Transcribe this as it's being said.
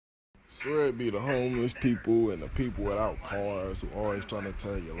swear it be the homeless people and the people without cars who always trying to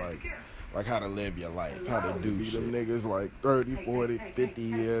tell you like how to live your life, how to do shit. Them niggas like 30, 40, 50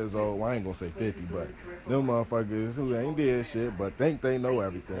 years old. Well, I ain't gonna say 50, but them motherfuckers who ain't did shit but think they know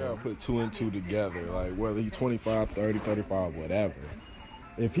everything. They'll put two and two together, like whether he's 25, 30, 35, whatever.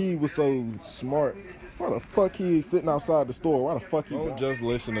 If he was so smart, why the fuck he sitting outside the store? Why the fuck he don't just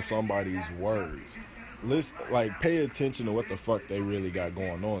listen to somebody's words? Listen, like, pay attention to what the fuck they really got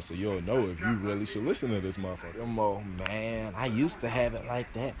going on so you'll know if you really should listen to this motherfucker. Oh, man, I used to have it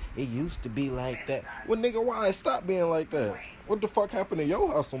like that. It used to be like that. Well, nigga, why it stopped being like that? What the fuck happened to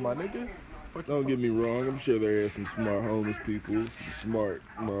your hustle, my nigga? Don't get me wrong, I'm sure there is some smart homeless people, some smart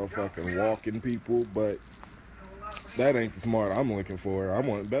motherfucking walking people, but that ain't the smart I'm looking for. I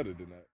want better than that.